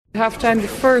Half time, the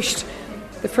first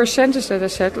sentence that I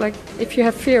said, like, if you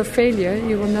have fear of failure,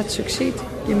 you will not succeed.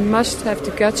 You must have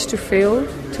the guts to fail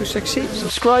to succeed.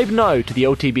 Subscribe now to the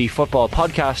OTB Football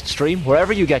Podcast stream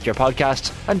wherever you get your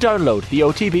podcasts and download the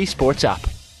OTB Sports app.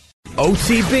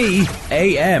 OTB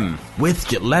AM with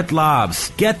Gillette Labs.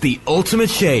 Get the ultimate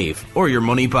shave or your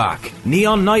money back.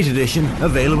 Neon Night Edition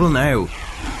available now.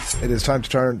 It is time to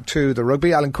turn to the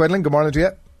rugby. Alan Quinlan, good morning to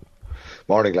you.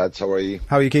 Morning, lads. How are you?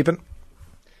 How are you keeping?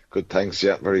 Good, thanks.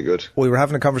 Yeah, very good. We were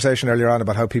having a conversation earlier on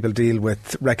about how people deal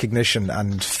with recognition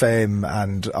and fame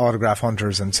and autograph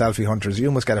hunters and selfie hunters.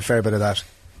 You must get a fair bit of that.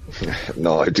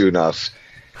 No, I do not.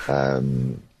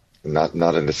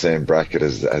 Not in the same bracket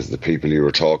as the people you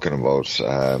were talking about.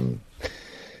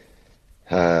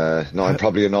 No, I'm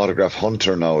probably an autograph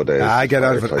hunter nowadays. I get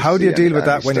out of it. How do you deal with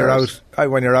that when you're out?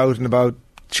 When you're out and about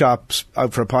shops,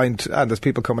 out for a pint, and there's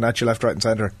people coming at you left, right, and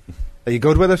centre? Are you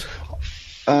good with it?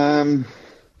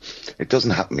 It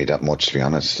doesn't happen to me that much, to be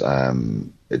honest.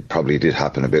 It probably did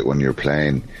happen a bit when you're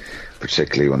playing,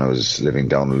 particularly when I was living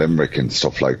down in Limerick and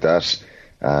stuff like that.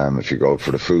 If you go out for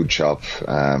the food shop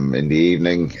in the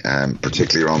evening,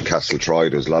 particularly around Castletroy,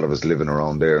 there's a lot of us living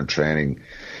around there and training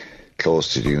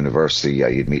close to the university. Yeah,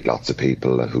 you'd meet lots of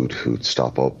people who'd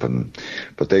stop up,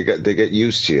 but they get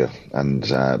used to you and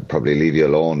probably leave you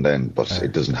alone then. But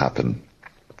it doesn't happen.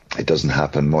 It doesn't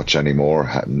happen much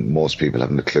anymore. Most people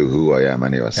haven't a clue who I am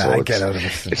anyway, so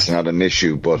it's not an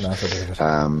issue. But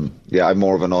yeah, I'm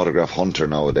more of an autograph hunter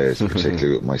nowadays,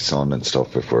 particularly with my son and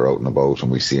stuff. If we're out and about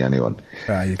and we see anyone,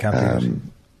 you can't.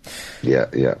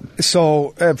 Yeah.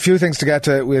 So a few things to get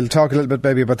to. We'll talk a little bit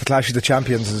maybe about the Clash of the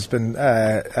Champions. It's been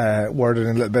worded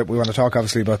in a little bit. We want to talk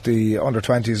obviously about the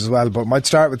under-20s as well, but might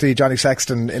start with the Johnny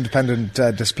Sexton independent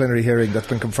disciplinary hearing that's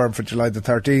been confirmed for July the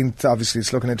 13th. Obviously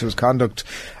it's looking into his conduct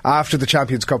after the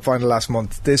Champions Cup final last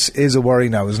month. This is a worry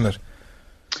now, isn't it?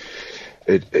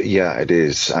 It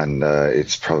is, and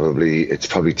it's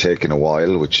probably taken a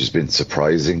while, which has been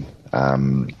surprising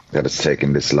that it's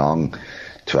taken this long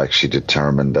to actually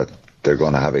determine that they're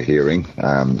going to have a hearing.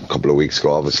 A couple of weeks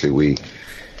ago, obviously, we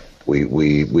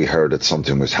heard that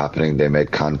something was happening. They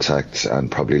made contact and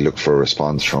probably looked for a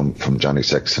response from Johnny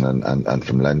Sexton and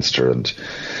from Leinster, and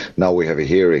now we have a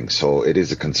hearing. So it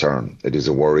is a concern. It is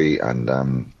a worry, and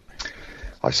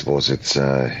I suppose it's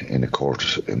in a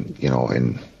court,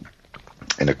 in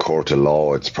a court of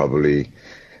law. It's probably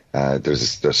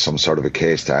there's some sort of a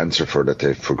case to answer for that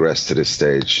they've progressed to this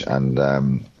stage,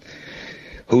 and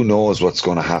who knows what's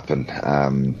going to happen.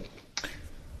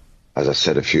 As I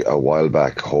said a while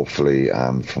back, hopefully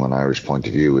from an Irish point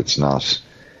of view, it's not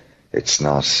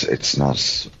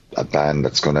a ban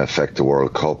that's going to affect the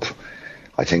World Cup.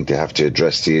 I think they have to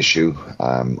address the issue.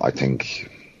 I think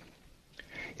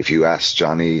if you ask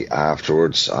Johnny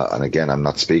afterwards, and again, I'm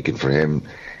not speaking for him,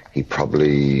 he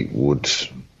probably would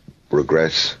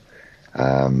regret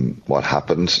what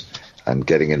happened and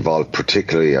getting involved,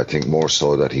 particularly, I think, more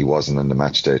so that he wasn't in the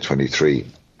match day 23.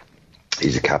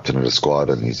 He's a captain of the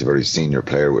squad and he's a very senior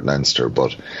player with Leinster,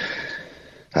 but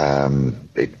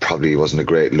it probably wasn't a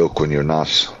great look when you're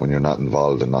not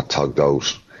involved and not tugged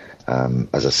out.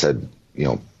 As I said,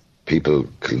 people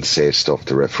can say stuff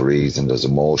to referees and there's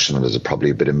emotion and there's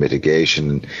probably a bit of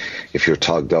mitigation if you're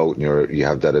tugged out and you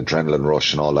have that adrenaline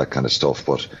rush and all that kind of stuff,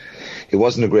 but it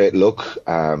wasn't a great look.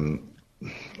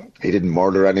 He didn't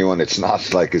murder anyone. It's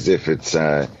not like as if it's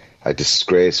a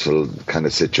disgraceful kind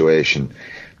of situation.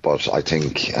 But I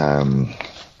think,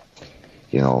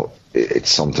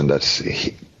 it's something that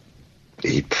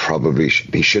he probably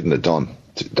he shouldn't have done.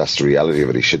 That's the reality of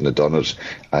it. He shouldn't have done it.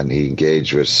 And he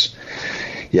engaged with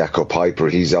Jaco Piper.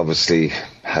 He's obviously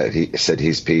he said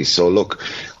his piece. So look,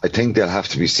 I think they'll have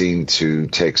to be seen to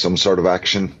take some sort of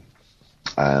action.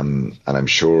 And I'm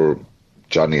sure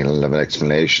Johnny will have an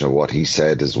explanation of what he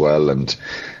said as well,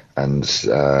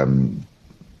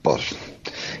 but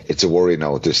it's a worry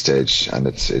now at this stage, and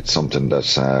it's something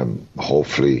that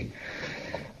hopefully,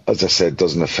 as I said,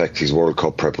 doesn't affect his World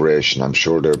Cup preparation. I'm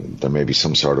sure there may be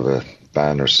some sort of a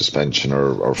ban or suspension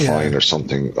or fine or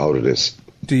something out of this.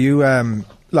 Do you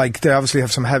they obviously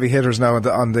have some heavy hitters now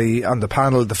on the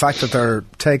panel. The fact that they're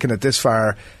taking it this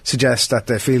far suggests that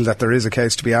they feel that there is a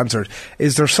case to be answered.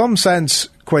 Is there some sense,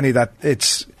 Quinny, that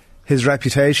it's his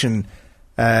reputation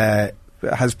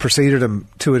has preceded him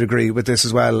to a degree with this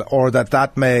as well, or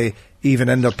that may even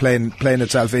end up playing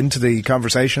itself into the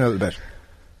conversation a little bit?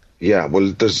 Yeah,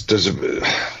 well,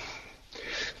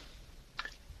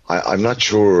 I'm not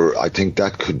sure. I think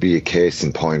that could be a case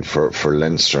in point for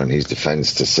Leinster and his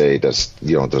defence to say that,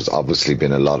 there's obviously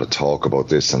been a lot of talk about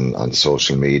this on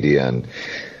social media and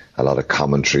a lot of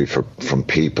commentary from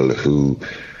people who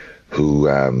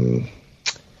who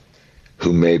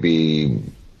maybe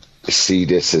see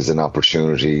this as an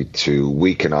opportunity to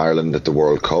weaken Ireland at the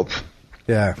World Cup.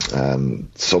 Yeah.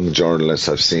 Some journalists,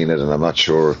 I've seen it, and I'm not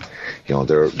sure.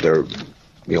 They're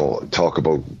talk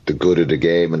about the good of the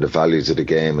game and the values of the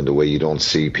game and the way you don't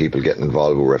see people getting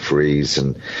involved with referees,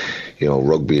 and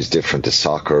rugby is different to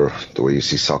soccer. The way you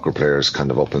see soccer players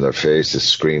kind of up in their faces,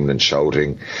 screaming and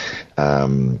shouting.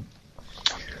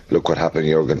 Look what happened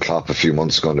to Jurgen Klopp a few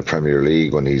months ago in the Premier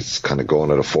League when he's kind of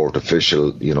going at a fourth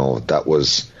official. That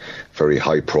was very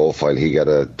high profile. He got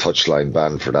a touchline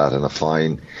ban for that and a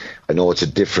fine. I know it's a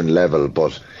different level,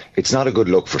 but it's not a good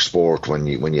look for sport when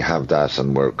you have that,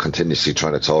 and we're continuously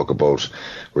trying to talk about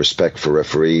respect for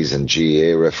referees and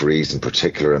GAA referees in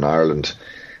particular in Ireland.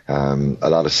 A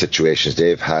lot of situations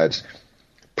they've had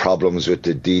problems with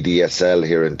the DDSL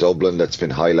here in Dublin that's been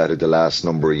highlighted the last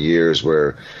number of years,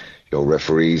 where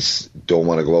referees don't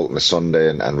want to go out on a Sunday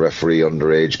and referee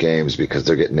underage games because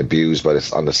they're getting abused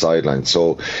on the sideline.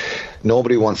 So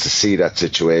nobody wants to see that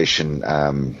situation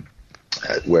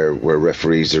where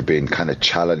referees are being kind of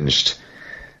challenged.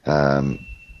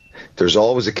 There's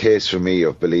always a case for me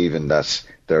of believing that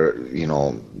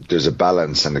there's a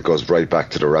balance, and it goes right back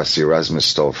to the Rassie Erasmus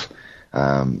stuff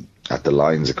at the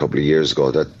Lions a couple of years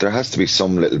ago, that there has to be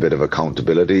some little bit of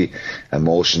accountability.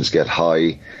 Emotions get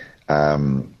high,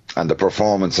 and the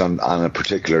performance on a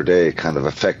particular day can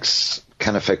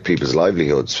affect people's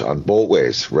livelihoods on both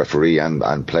ways, referee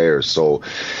and players. So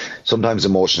sometimes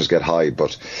emotions get high,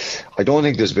 but I don't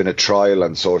think there's been a trial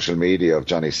on social media of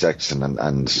Johnny Sexton,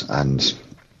 and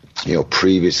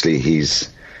previously he's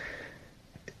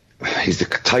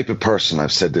the type of person,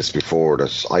 I've said this before,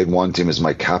 that I want him as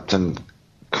my captain,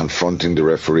 confronting the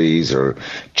referees or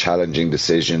challenging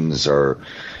decisions, or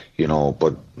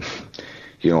but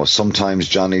sometimes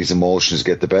Johnny's emotions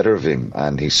get the better of him,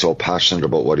 and he's so passionate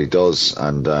about what he does.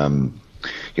 And,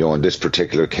 in this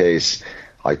particular case,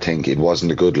 I think it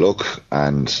wasn't a good look.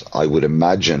 And I would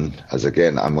imagine, as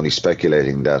again, I'm only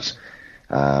speculating, that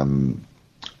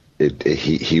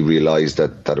he realised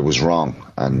that it was wrong.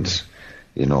 And,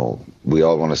 we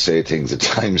all want to say things at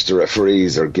times to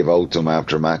referees or give out to them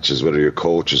after matches, whether you're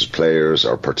coaches, players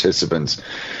or participants.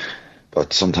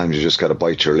 But sometimes you just got to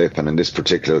bite your lip, and in this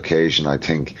particular occasion, I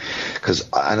think, because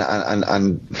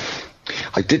and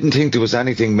I didn't think there was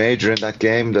anything major in that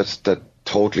game that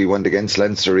totally went against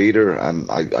Leinster either,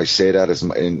 and I say that as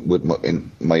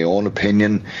in my own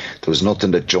opinion. There was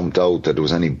nothing that jumped out that there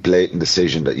was any blatant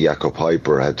decision that Jakob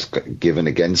Piper had given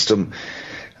against him.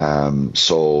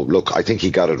 So look, I think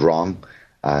he got it wrong,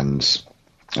 and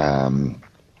I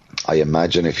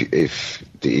imagine if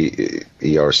the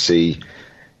ERC.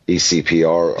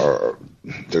 ECPR, or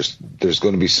there's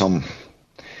going to be some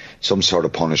sort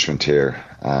of punishment here,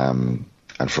 and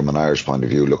from an Irish point of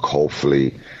view, look,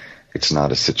 hopefully it's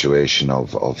not a situation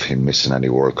of him missing any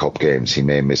World Cup games. He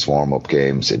may miss warm-up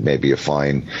games, it may be a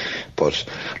fine, but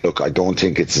look, I don't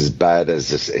think it's as bad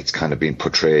as it's kind of been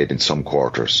portrayed in some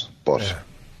quarters, but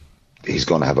he's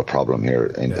going to have a problem here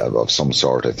of some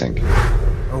sort, I think.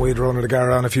 We'd run it again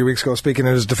around a few weeks ago, speaking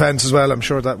in his defence as well. I'm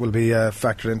sure that will be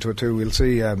factored into it too. We'll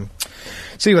see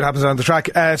what happens on the track.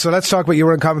 So let's talk about, you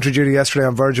were in commentary duty yesterday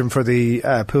on Virgin for the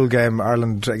pool game,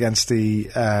 Ireland against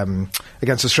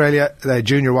Australia, the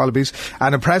Junior Wallabies.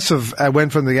 An impressive win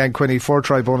from the end, Quinny,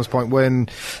 4-try bonus point win.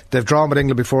 They've drawn with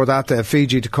England before that. They have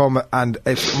Fiji to come, and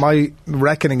if my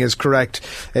reckoning is correct,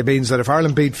 it means that if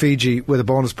Ireland beat Fiji with a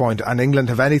bonus point and England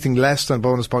have anything less than a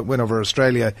bonus point win over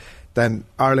Australia, then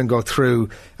Ireland go through.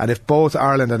 And if both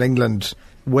Ireland and England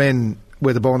win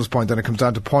with a bonus point, then it comes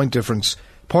down to points difference.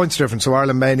 So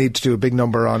Ireland may need to do a big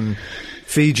number on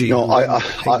Fiji. No,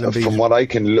 from what I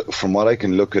can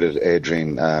look at it,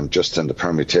 Adrian, just in the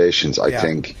permutations, I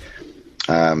think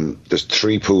there's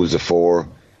 3 pools of 4.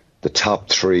 The top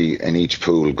 3 in each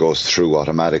pool goes through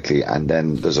automatically, and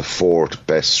then there's a 4th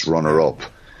best runner-up,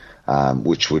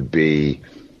 which would be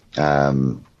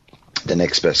the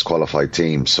next best qualified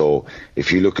team. So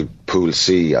if you look at Pool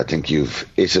C, I think you've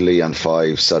Italy on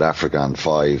 5, South Africa on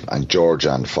 5, and Georgia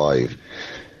on 5.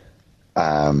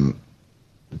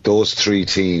 Those 3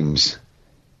 teams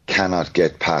cannot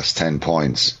get past 10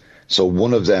 points. So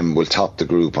one of them will top the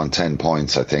group on 10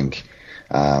 points, I think.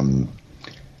 And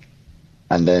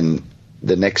then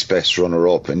the next best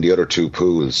runner-up in the other 2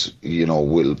 pools,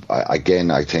 will, again,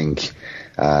 I think,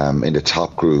 in the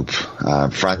top group,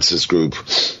 France's group,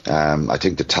 I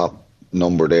think the top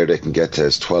number there they can get to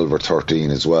is 12 or 13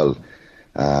 as well,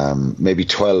 maybe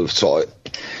 12. So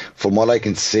from what I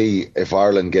can see, if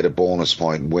Ireland get a bonus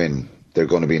point win, they're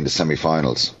going to be in the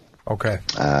semi-finals. Okay.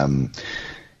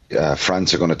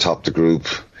 France are going to top the group.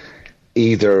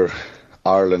 Either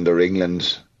Ireland or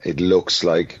England, it looks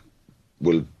like,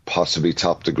 will possibly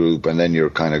top the group, and then you're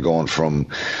kind of going from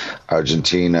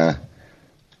Argentina,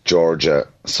 Georgia,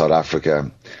 South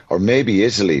Africa, or maybe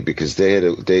Italy, because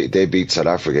they beat South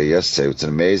Africa yesterday. It's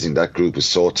amazing. That group is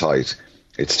so tight.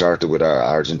 It started with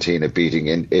Argentina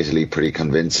beating Italy pretty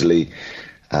convincingly,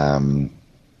 and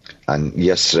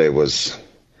yesterday was,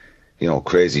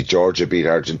 crazy. Georgia beat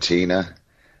Argentina,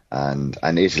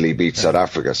 and Italy beat South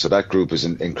Africa. So that group is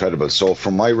incredible. So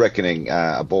from my reckoning,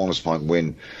 a bonus point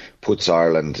win puts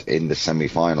Ireland in the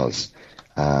semi-finals.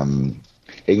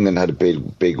 England had a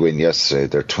big win yesterday.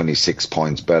 They're 26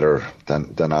 points better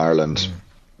than Ireland.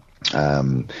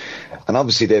 And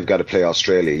obviously they've got to play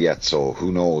Australia yet, so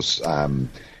who knows what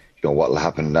will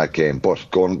happen in that game.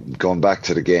 But going back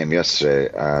to the game yesterday,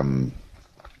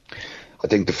 I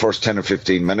think the first 10 or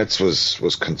 15 minutes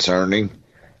was concerning.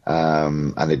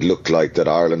 And it looked like that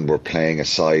Ireland were playing a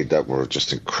side that were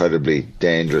just incredibly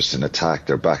dangerous in attack.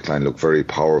 Their backline looked very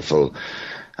powerful.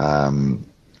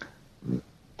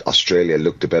 Australia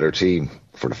looked a better team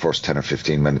for the first 10 or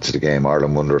 15 minutes of the game.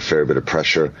 Ireland were under a fair bit of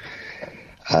pressure.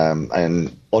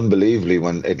 And unbelievably,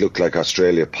 when it looked like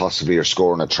Australia possibly are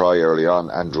scoring a try early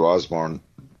on, Andrew Osborne,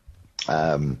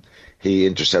 he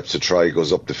intercepts a try,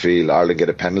 goes up the field. Ireland get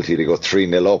a penalty, they go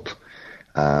 3-0 up.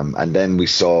 And then we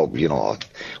saw the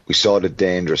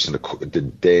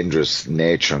dangerous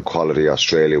nature and quality of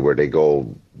Australia, where they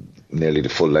go nearly the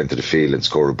full length of the field and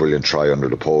score a brilliant try under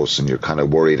the post, and you're kind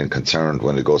of worried and concerned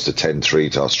when it goes to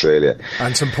 10-3 to Australia.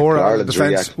 And some poor Ireland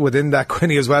defence within that,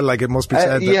 Quinny, as well, like it must be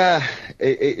said. Yeah,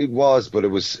 it was, but it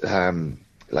was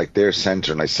like their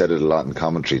centre, and I said it a lot in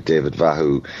commentary, David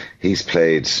Vahu, he's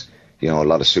played a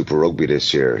lot of Super Rugby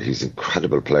this year. He's an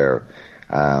incredible player,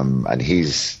 and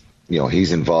he's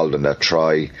involved in that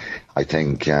try. I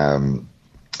think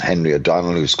Henry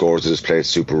O'Donnell, who scores at his place,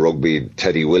 Super Rugby.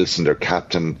 Teddy Wilson, their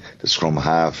captain, the scrum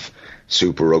half,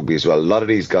 Super Rugby as well. A lot of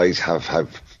these guys have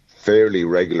fairly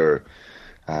regular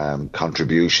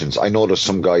contributions. I know there's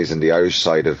some guys in the Irish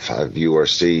side have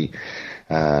URC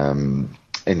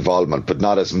involvement, but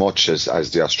not as much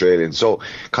as the Australians. So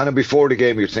kind of before the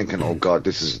game, you're thinking, oh God,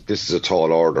 this is a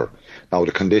tall order. Now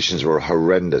the conditions were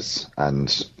horrendous,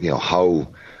 and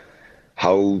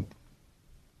how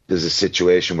there's a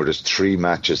situation where there's 3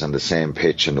 matches on the same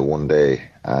pitch in the one day,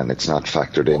 and it's not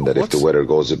factored in that if the weather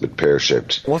goes a bit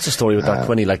pear-shaped. What's the story with that,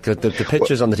 Quinny? Like the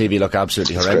pictures on the TV look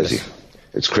absolutely horrendous.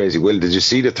 It's crazy. Will, did you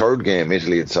see the third game,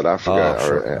 Italy and South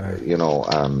Africa?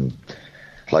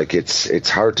 It's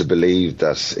hard to believe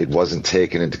that it wasn't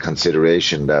taken into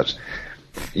consideration that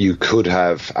you could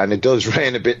have, and it does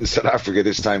rain a bit in South Africa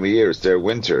this time of year. It's their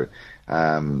winter.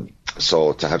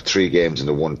 So to have 3 games in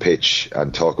the one pitch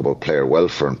and talk about player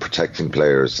welfare and protecting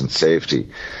players and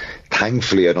safety,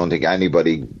 thankfully I don't think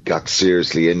anybody got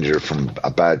seriously injured from a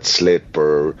bad slip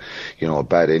or a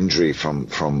bad injury from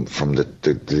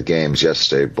the games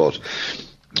yesterday. But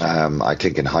I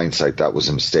think in hindsight that was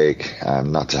a mistake,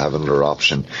 not to have another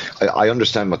option. I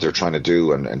understand what they're trying to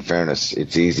do, and in fairness,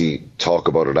 it's easy to talk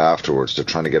about it afterwards. They're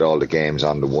trying to get all the games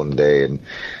on the one day,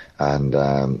 and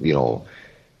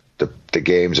the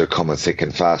games are coming thick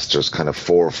and fast. There's kind of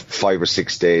 5 or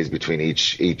 6 days between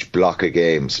each block of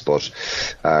games, but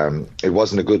it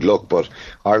wasn't a good look. But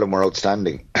Ireland were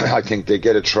outstanding. I think they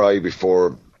get a try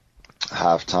before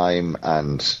half time,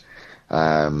 and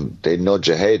they nudge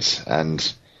ahead,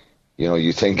 and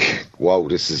you think, wow,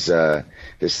 this is a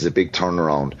big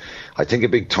turnaround. I think a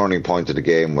big turning point of the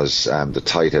game was the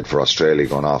tight head for Australia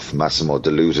going off, Massimo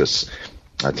De Lutis.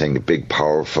 I think a big,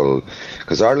 powerful,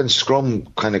 because Ireland's scrum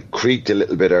kind of creaked a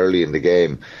little bit early in the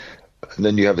game, and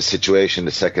then you have a situation in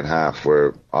the second half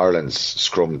where Ireland's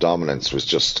scrum dominance was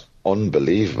just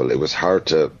unbelievable. It was hard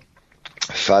to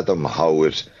fathom how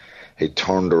it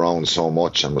turned around so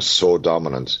much and was so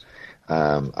dominant.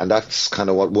 And that's kind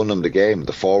of what won them the game.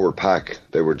 The forward pack,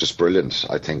 they were just brilliant,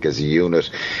 I think, as a unit.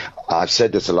 I've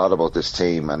said this a lot about this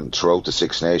team and throughout the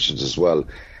Six Nations as well.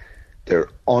 They're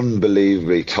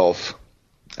unbelievably tough,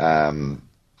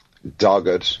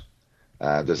 dogged.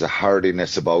 There's a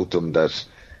hardiness about them that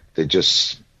they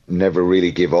just never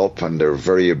really give up, and they're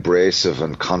very abrasive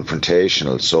and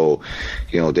confrontational. So,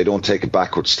 they don't take a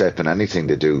backward step in anything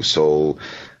they do. So,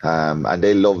 and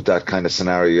they loved that kind of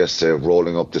scenario yesterday, of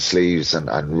rolling up the sleeves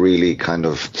and really kind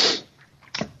of,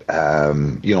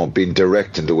 being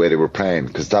direct in the way they were playing,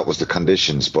 because that was the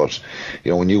conditions. But,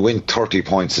 when you win 30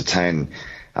 points to 10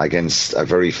 against a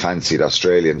very fancied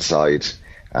Australian side,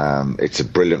 it's a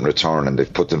brilliant return, and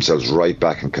they've put themselves right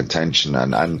back in contention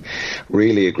and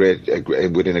really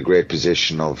within a great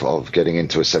position of getting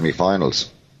into a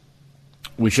semi-finals.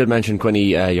 We should mention,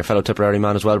 Quinny, your fellow Tipperary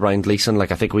man as well, Brian Gleeson.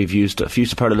 Like, I think we've used a few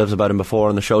superlatives about him before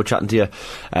on the show, chatting to you,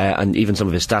 and even some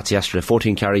of his stats yesterday.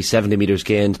 14 carries, 70 metres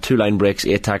gained, 2 line breaks,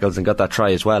 8 tackles, and got that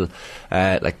try as well.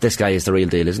 Like, this guy is the real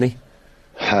deal, isn't he?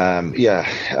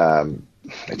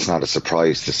 It's not a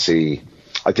surprise to see.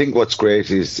 I think what's great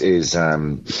is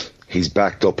he's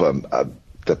backed up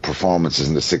the performances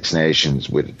in the Six Nations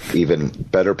with even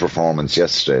better performance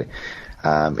yesterday.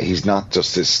 He's not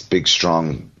just this big,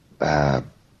 strong,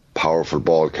 powerful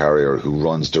ball carrier who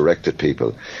runs direct at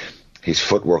people. His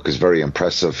footwork is very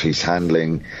impressive. He's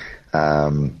handling,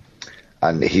 and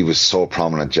he was so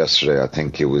prominent yesterday. I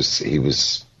think he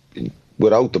was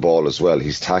without the ball as well.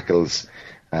 His tackles,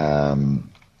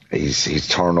 his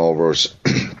turnovers,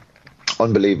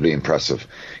 unbelievably impressive.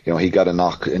 You know, he got a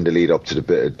knock in the lead up to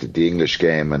the English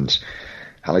game, and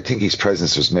I think his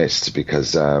presence was missed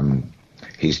because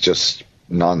he's just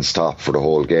non-stop for the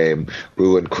whole game.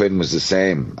 Ruan Quinn was the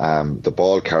same, the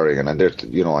ball carrying, and they're,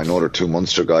 you know, I know they're two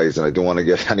Munster guys, and I don't want to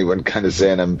get anyone kind of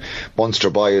saying I'm Munster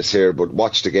bias here, but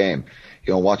watch the game.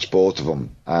 You know, watch both of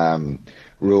them.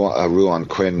 Ruan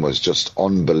Quinn was just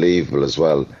unbelievable as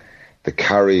well. The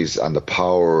carries and the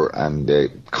power and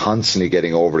the constantly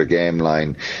getting over the game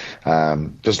line.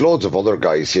 There's loads of other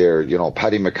guys here. You know,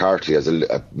 Paddy McCarthy as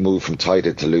a move from tight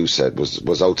to loose head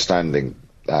was outstanding.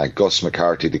 Gus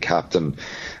McCarthy, the captain,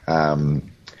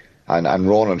 and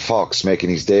Ronan Fox making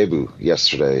his debut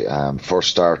yesterday. First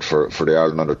start for the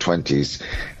Ireland under-20s.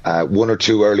 1 or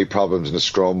 2 early problems in the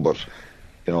scrum, but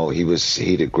you know, he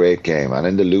had a great game, and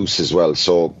in the loose as well.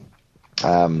 So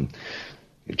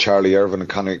Charlie Irvin and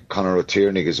Conor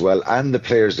O'Tierney as well, and the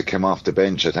players that came off the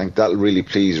bench, I think that'll really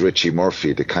please Richie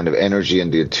Murphy, the kind of energy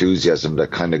and the enthusiasm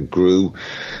that kind of grew.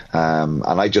 And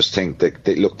I just think that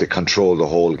they controlled the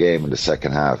whole game in the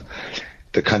second half.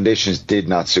 The conditions did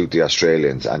not suit the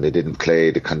Australians, and they didn't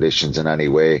play the conditions in any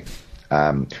way.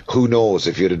 Who knows,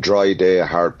 if you had a dry day, a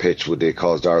hard pitch, would they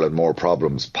caused Ireland more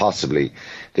problems? Possibly.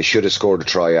 They should have scored a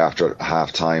try after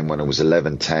half time when it was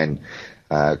 11-10.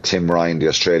 Tim Ryan, the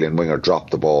Australian winger,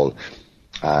 dropped the ball,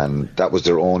 and that was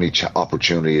their only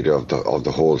opportunity of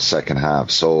the whole second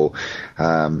half. So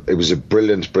it was a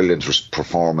brilliant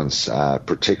performance,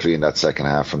 particularly in that second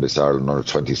half from this Ireland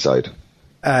under-20 side.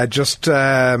 Just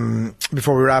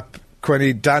before we wrap,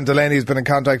 Quinny, Dan Delaney has been in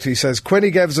contact. He says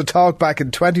Quinny gave us a talk back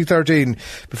in 2013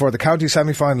 before the county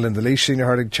semi-final in the Laois Senior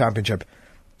Hurling Championship.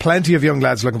 Plenty of young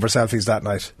lads looking for selfies that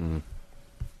night.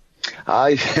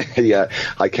 I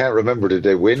can't remember. Did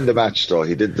they win the match though?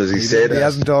 Does he say that? He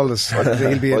hasn't told us.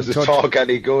 He'll be was the talk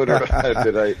any good, or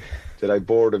did I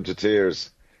bore them to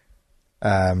tears?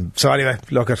 So anyway,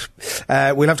 look at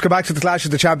we'll have to come back to the Clash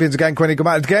of the Champions again, Quinny. Come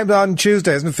back. The game on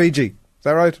Tuesday, isn't it? Fiji, is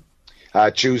that right?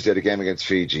 Tuesday, the game against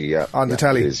Fiji, yeah. On the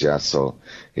telly? It is, yeah. So,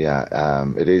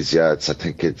 it is, yeah. I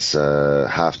think it's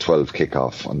 12:30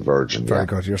 kickoff on Virgin. Very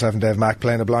good. Yourself and Dave Mack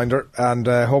playing a blinder, and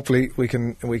hopefully we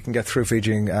can get through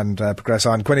Fiji and progress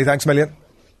on. Quinny, thanks a million.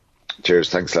 Cheers,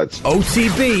 thanks lads.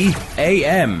 OTB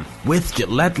AM with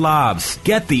Gillette Labs.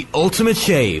 Get the ultimate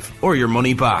shave or your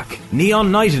money back.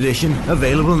 Neon Night Edition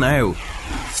available now.